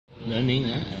learning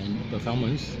and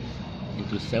performance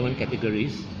into 7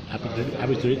 categories,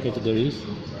 arbitrary categories.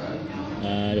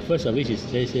 The first of which is,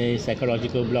 let's say,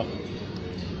 psychological block.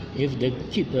 If the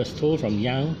kid was told from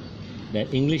young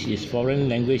that English is foreign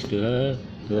language to her,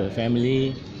 to her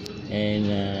family,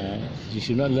 and she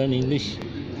should not learn English,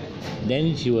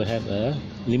 then she will have a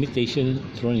limitation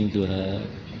thrown into her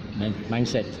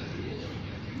mindset.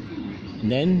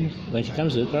 Then when she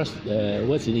comes across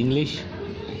words in English,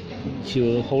 she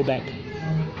will hold back,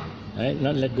 right?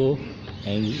 Not let go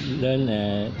and learn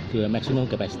to a maximum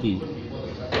capacity.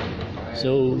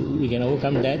 So we can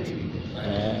overcome that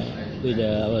with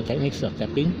our techniques of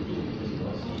tapping,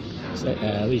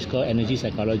 which is called energy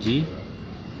psychology.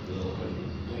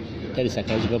 That is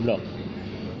psychological block.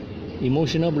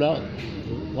 Emotional block,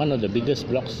 one of the biggest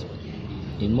blocks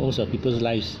in most of people's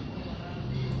lives.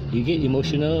 You get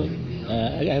emotional.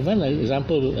 I have one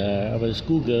example of a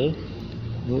schoolgirl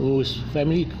whose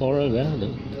family quarrel, the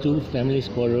two families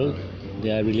quarrel,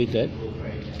 they are related,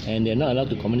 and they are not allowed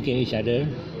to communicate with each other,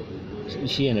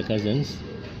 she and her cousins,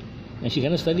 and she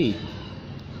cannot study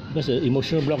because the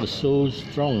emotional block is so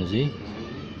strong, see.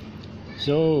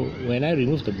 So when I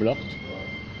removed the block,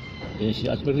 she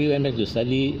ultimately went back to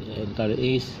study and got an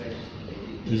A's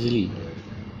easily.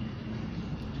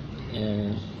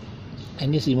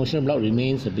 And this emotional block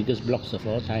remains the biggest blocks of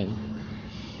all time.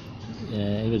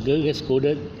 If a girl gets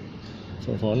scolded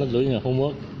for not doing her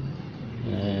homework,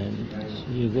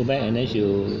 you go back and then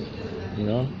she'll,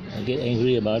 get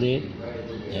angry about it,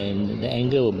 and the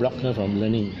anger will block her from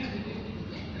learning.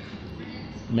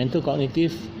 Mental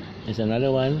cognitive is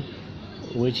another one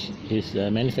which is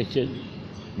manufactured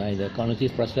by the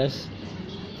cognitive process.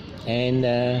 And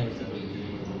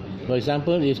for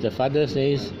example, if the father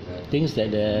thinks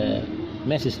that the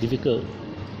maths is difficult,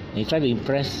 and he tries to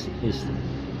impress his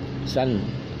son,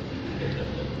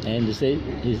 and he said,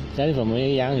 he's starting from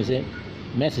very young, he said,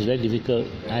 maths is very difficult,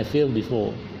 I failed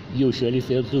before, you surely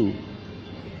fail too.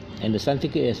 And the son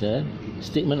takes it as a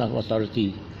statement of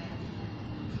authority,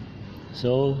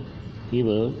 so he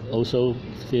will also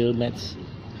fail maths.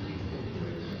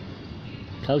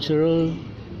 Cultural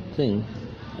thing,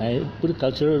 I put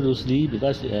cultural loosely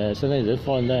because sometimes they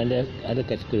fall under other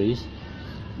categories.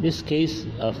 This case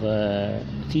of a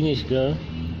teenage girl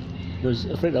who was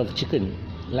afraid of chicken,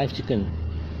 live chicken,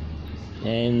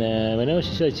 and whenever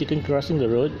she saw a chicken crossing the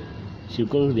road, she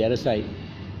would go to the other side.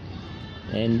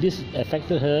 And this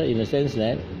affected her in the sense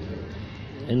that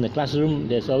in the classroom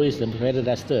there's always a feather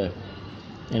duster,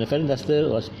 and the feather duster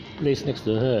was placed next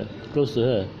to her, close to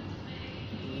her.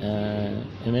 And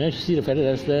whenever she see the feather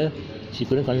duster, she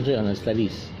couldn't concentrate on her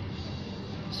studies.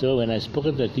 So when I spoke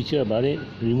to the teacher about it,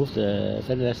 removed the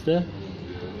feather duster,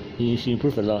 she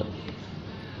improved a lot.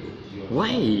 Why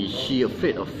is she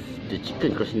afraid of the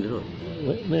chicken crossing the road?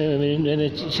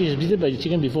 When she was bitten by the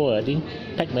chicken before, I think,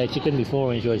 pecked by a chicken before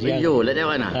when she was young. Yo, like that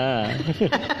one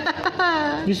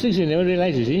These things you never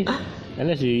realize, you see,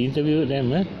 unless you interview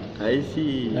them. I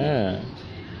see.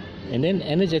 And then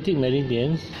energetic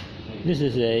meridians. This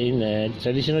is in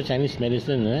traditional Chinese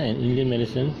medicine and Indian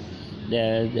medicine.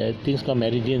 There are things called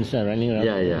meridians running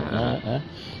around.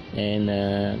 And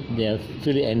they are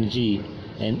filled with energy.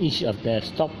 And each of their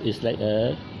stop is like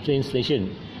a train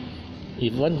station.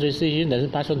 If one train station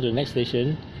doesn't pass on to the next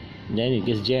station, then it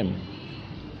gets jammed.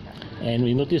 And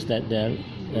we noticed that there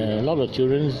are a lot of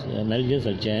children's meridians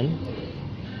are jammed.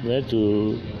 Where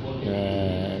to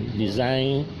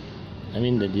design. I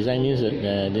mean, the design means that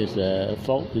there's a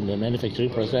fault in the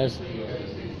manufacturing process,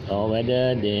 or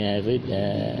whether they have it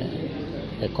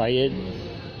acquired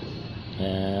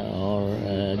or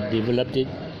developed it,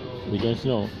 we don't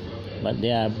know. But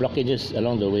there are blockages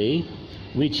along the way,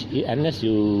 which unless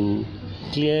you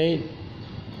clear it,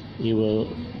 it will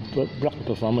block the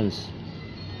performance.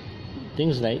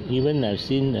 Things like, even I've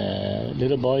seen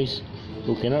little boys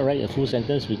who cannot write a full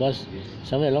sentence because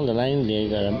somewhere along the line they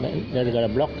got a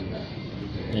block,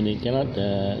 and they cannot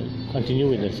continue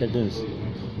with the sentence.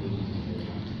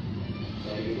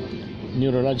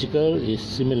 Neurological is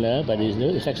similar, but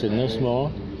it affects the nerves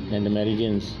more than the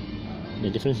meridians. The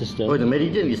different system. Oh, the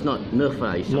meridian is not nerve,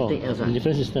 it's something else. No,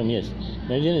 different system, yes.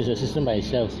 Meridian is a system by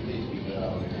itself.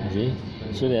 You see?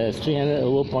 So there are 300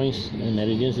 over points and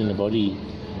meridians in the body.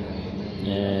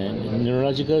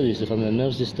 Neurological is from the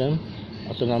nerve system,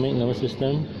 autonomic nervous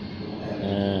system,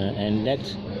 and that,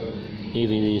 if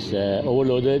it is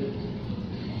overloaded,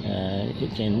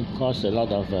 it can cause a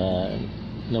lot of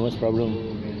nervous problem.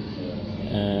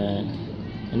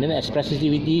 And then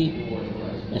expressivity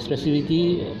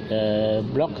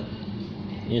block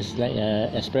is like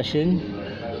expression.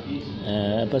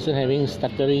 A person having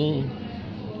stuttering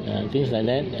things like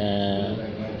that,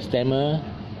 stammer,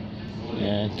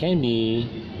 can be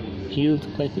healed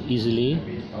quite easily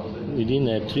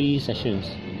within 3 sessions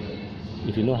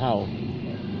if you know how.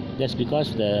 That's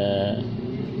because the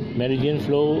meridian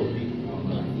flow,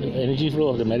 the energy flow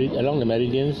of along the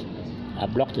meridians are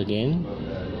blocked again.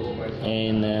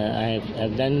 And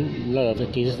I've done a lot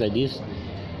of cases like this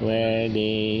where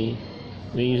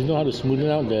when you know how to smoothen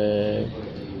out the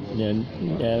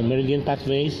meridian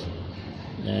pathways,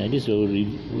 this will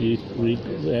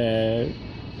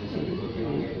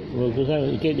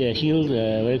get healed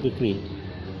very quickly.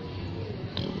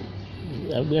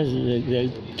 Because the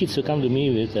kids who come to me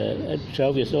with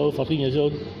 12 years old, 14 years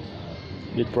old,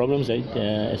 with problems like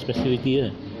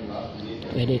expressivity,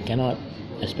 where they cannot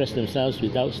express themselves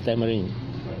without stammering.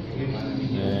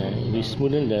 We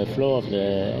smoothen the flow of the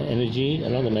energy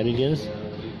along the meridians,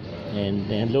 and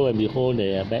then lo and behold,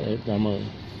 they are back at normal.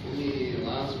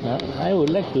 I would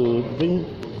like to bring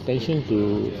attention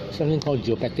to something called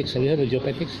geopathics. Have you heard of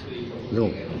geopathics?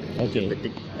 No. Okay.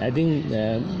 Geopathic. I think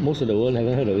most of the world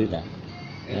haven't heard of it.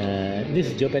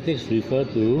 This geopathics refer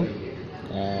to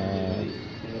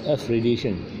Earth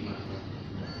radiation.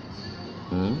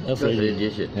 Earth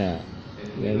radiation. Yeah.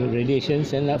 The radiation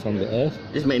sent out from the Earth.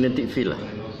 This magnetic field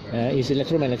is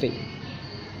electromagnetic.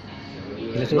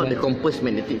 Not the compass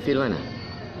magnetic field one.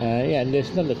 Yeah,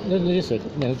 there's not just a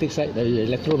magnetic side, there is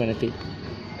electromagnetic.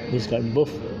 It's got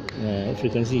both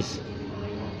frequencies.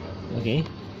 Okay,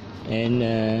 and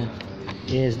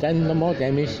it has done more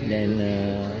damage than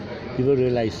people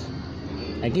realize.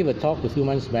 I gave a talk a few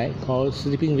months back called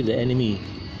 "Sleeping with the Enemy,"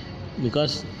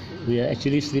 because we are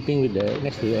actually sleeping with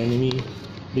next to the enemy,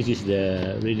 which is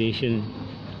the radiation.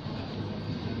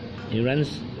 It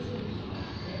runs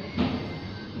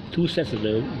 2 sets of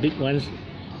the big ones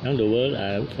around the world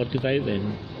are 45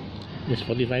 and just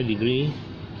 45 degree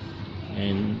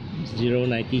and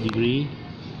 90 degree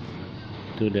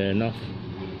to the north.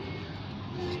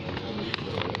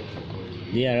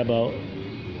 They are about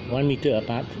 1 meter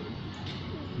apart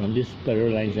from these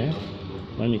parallel lines,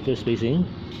 1 meter spacing,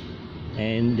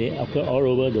 and they occur all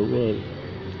over the world.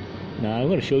 Now I'm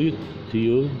going to show you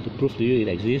to prove to you it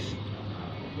exists.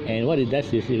 And what it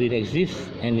does is, if it exists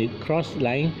and it cross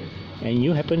line, and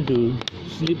you happen to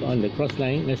sleep on the cross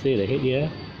line, let's say the head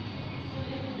here,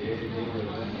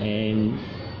 and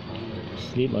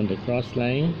sleep on the cross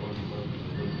line,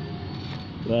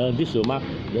 well, this will mark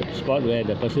the spot where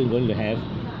the person is going to have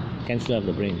cancer of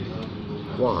the brain.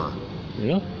 Wow. You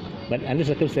know, but under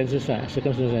circumstances.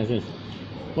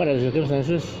 What are the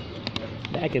circumstances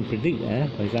that I can predict?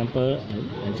 For example,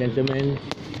 a gentleman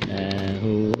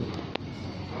who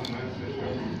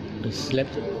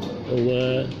slept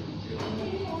over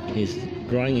his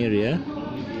groin area,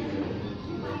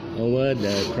 over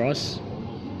the cross,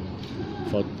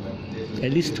 for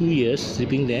at least 2 years,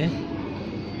 sleeping there,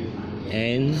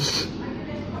 and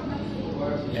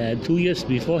 2 years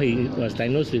before he was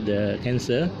diagnosed with the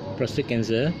cancer, prostate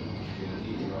cancer,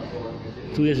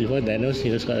 2 years before diagnosed, he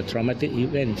was got a traumatic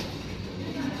event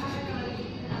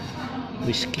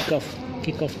which kick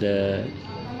off the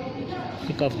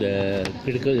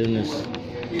critical illness.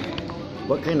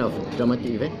 What kind of dramatic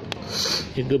event?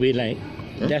 It could be like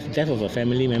death of a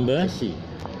family member. I see.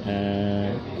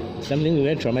 Something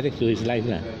very traumatic to his life.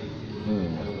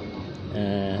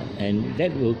 And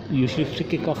that will usually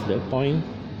kick off the point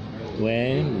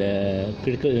where the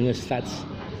critical illness starts.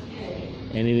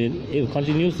 And it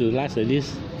continues to last at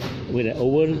least with an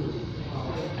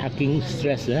overarching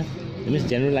stress. That means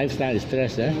general lifestyle is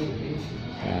stress.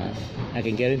 I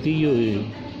can guarantee you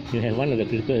have one of the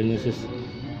critical illnesses.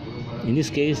 In this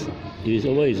case, if it's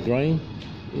over his groin,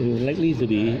 it is likely to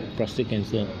be prostate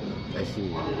cancer. I see.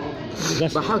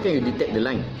 But how can you detect the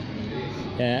line?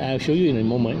 I'll show you in a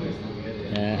moment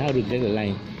how to detect the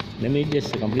line. Let me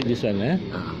just complete this one.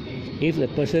 If the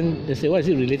person, let's say, what is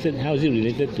it related? How is it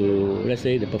related to, let's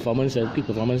say, the performance, peak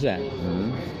performance?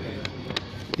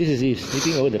 This is if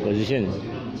sleeping over the position.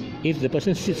 If the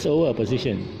person sits over a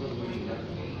position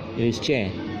in his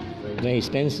chair, where he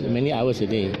spends many hours a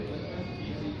day,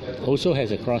 also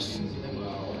has a cross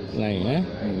line.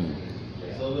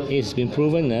 It's been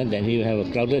proven that he will have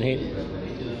a clouded head.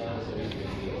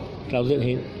 Clouded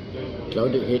head.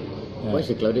 Clouded head? What's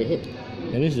a clouded head?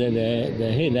 That means the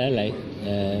head like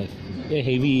very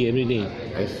heavy every day.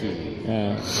 I see.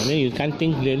 And then you can't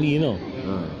think clearly,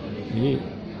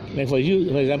 Like for you,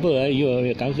 for example, you are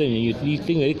a counselor and you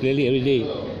think very clearly every day.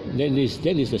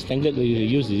 That is the standard that you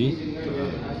use.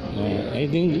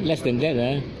 Anything less than that,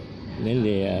 then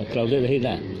they clouded head.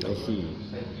 I see.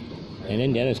 And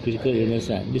then the other is critical illness.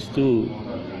 These two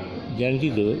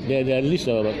guaranteed to. There are at least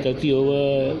about 30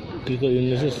 over critical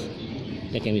illnesses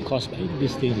that can be caused by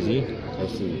these things, you see. I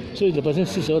see. So if the person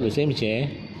sits over the same chair,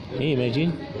 can you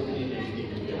imagine?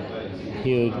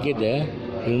 He will get the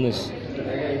illness.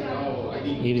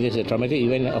 If there's a traumatic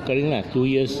event occurring 2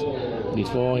 years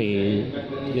before he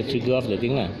trigger off the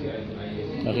thing.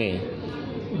 Okay.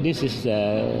 This is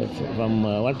from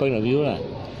one point of view.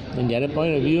 And the other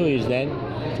point of view is that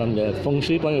from the feng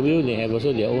shui point of view, they have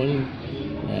also their own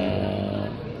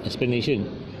explanation.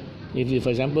 If you, for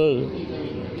example,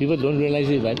 people don't realize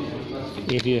it, but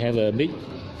if you have a big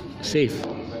safe,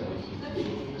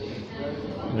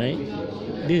 right?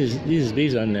 This is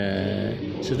based on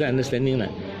certain understanding.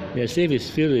 The safe is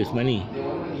filled with money.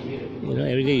 You know,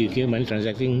 every day you keep money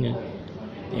transacting,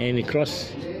 and it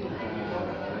cross.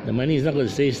 The money is not going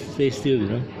to stay still, you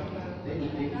know.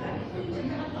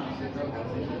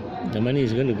 The money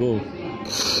is going to go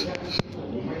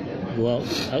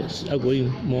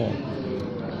outgoing more.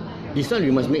 This one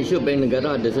we must make sure Bank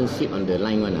Negara doesn't sit on the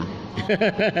line one.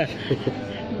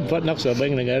 What knocks your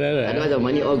Bank Negara? Otherwise the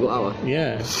money all go out.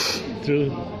 Yeah,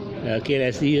 through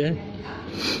KLSE.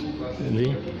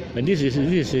 But this is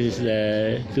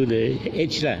to the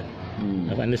edge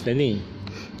of understanding.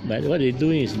 But what they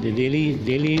do is the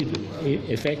daily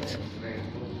effect.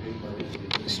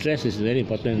 Stress is very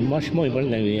important, much more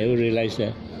important than we ever realized.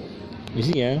 You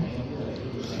see,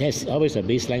 there's always a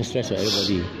baseline stress for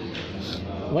everybody.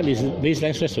 What is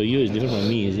baseline stress for you is different from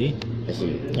me, you see. I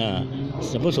see.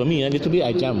 Suppose for me, a little bit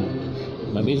I jump.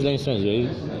 My baseline stress is very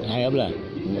high up.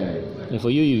 And for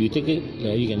you, if you take it,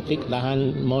 you can take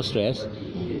more stress,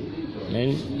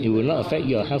 then it will not affect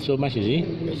your health so much, you see.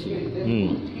 I see.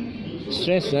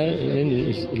 Stress then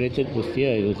is related to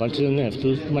fear. If you constantly have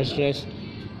too much stress,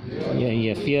 you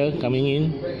have fear coming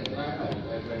in.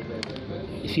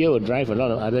 Fear will drive a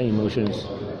lot of other emotions.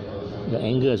 The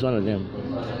anger is one of them.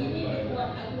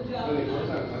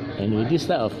 And with this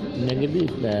type of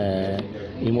negative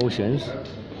emotions,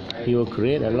 it will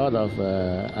create a lot of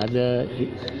other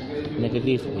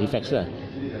negative effects.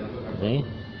 Okay?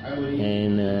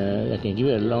 And I can give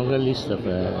you a longer list of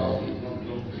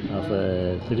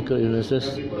critical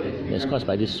illnesses that's caused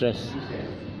by this stress.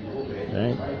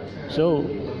 Right? So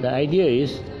the idea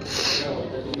is,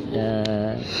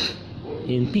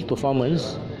 in peak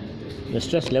performance, the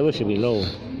stress level should be low.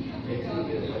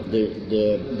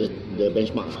 The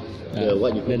benchmark,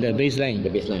 the baseline. The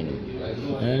baseline.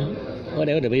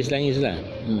 Whatever the baseline is,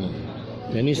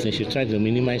 that means they should try to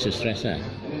minimize the stress.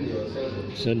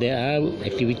 So there are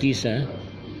activities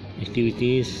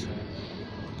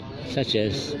such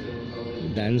as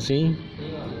dancing,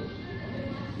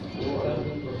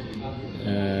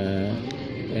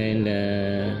 and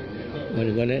what do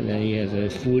you call it? You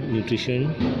have food,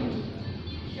 nutrition,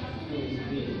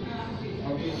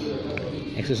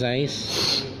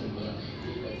 exercise,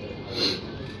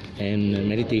 and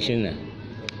meditation.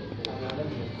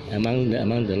 Among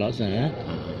the lots,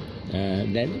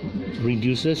 that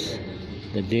reduces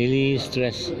the daily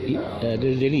stress, the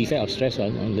daily effect of stress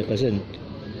on the person.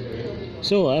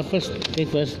 So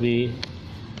first, we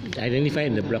identify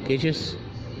the blockages,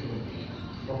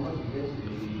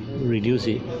 reduce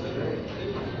it.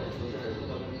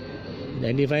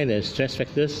 Identify the stress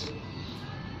factors,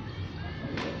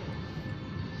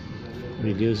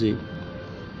 reduce it,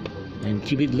 and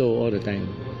keep it low all the time.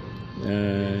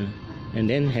 And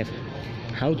then have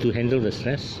how to handle the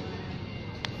stress.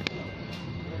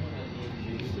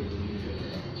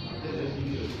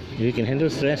 If you can handle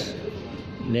stress,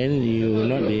 then you will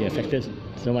not be affected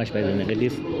so much by the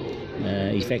negative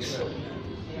effects.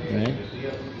 Right?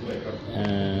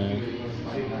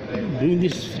 Doing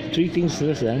these three things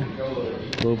first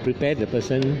will prepare the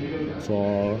person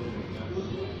for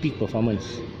peak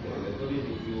performance.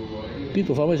 Peak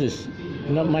performance is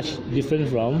not much different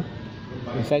from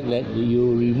the fact that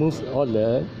you remove all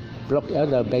the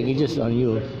baggages on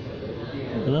you.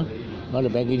 You know, all the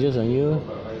baggages on you.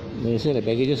 They say the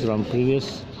baggages from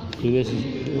previous life,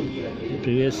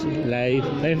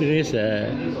 previous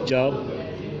job,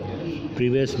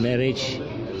 previous marriage,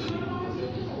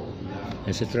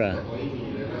 etc.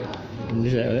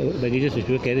 These are baggages which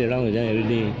people carry around with them every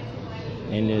day,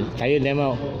 and tire them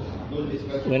out.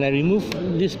 When I remove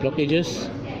these blockages,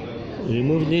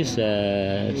 remove these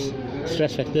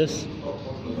stress factors,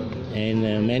 and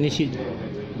manage it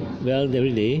well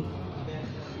every day,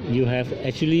 you have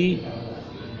actually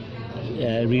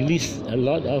released a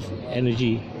lot of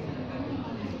energy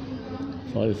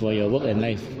for your work and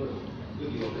life.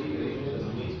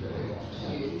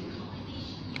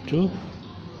 True?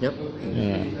 Yep.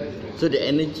 So the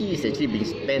energy is actually being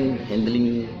spent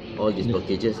handling all these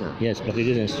blockages. Yes,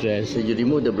 blockages and stress. So you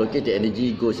remove the blockage, the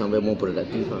energy goes somewhere more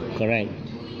productive. Correct.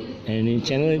 And in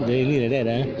channel daily like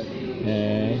that,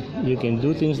 you can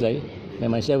do things like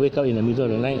myself wake up in the middle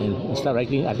of the night and start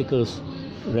writing articles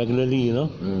regularly, you know.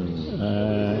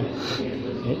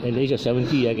 At the age of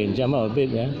 70, I can jump out of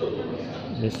bed.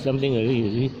 There's something already,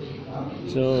 you see.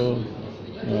 So,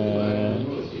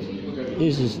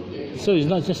 so it's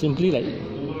not just simply like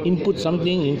input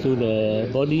something into the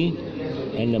body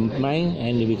and the mind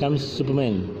and it becomes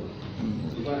Superman.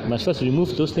 Must first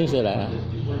remove those things that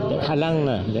halang,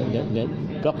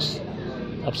 that blocks,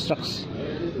 obstructs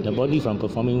the body from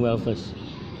performing well first.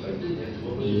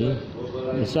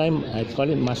 That's why I call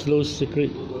it Maslow's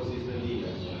secret.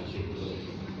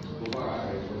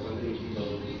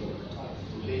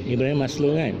 Abraham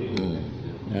Maslow, kan?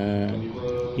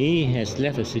 He has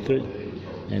left a secret,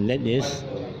 and that is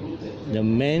the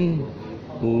man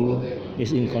who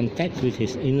is in contact with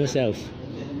his inner self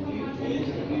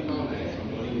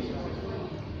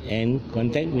and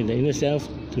contact with the inner self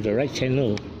to the right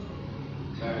channel.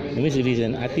 That means if he's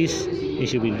an artist, he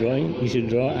should be drawing, he should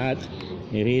draw art.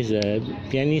 If he's a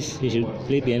pianist, he should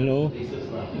play piano,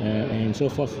 and so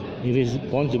forth. If he's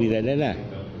born to be like that,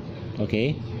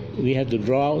 okay, we have to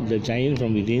draw out the giant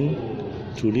from within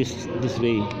through this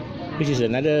way, which is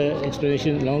another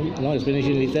explanation, long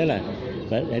explanation later,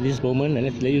 But at this moment,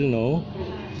 let's let you know,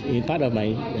 in part of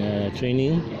my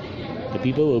training, the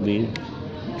people will be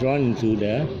drawn into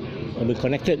will be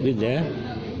connected with the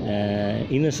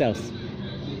inner self.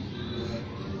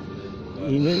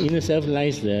 Inner self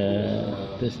lies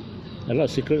a lot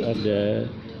of secret of the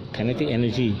kinetic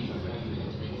energy.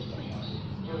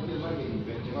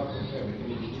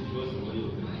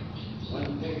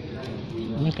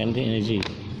 Kinetic energy.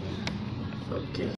 Okay.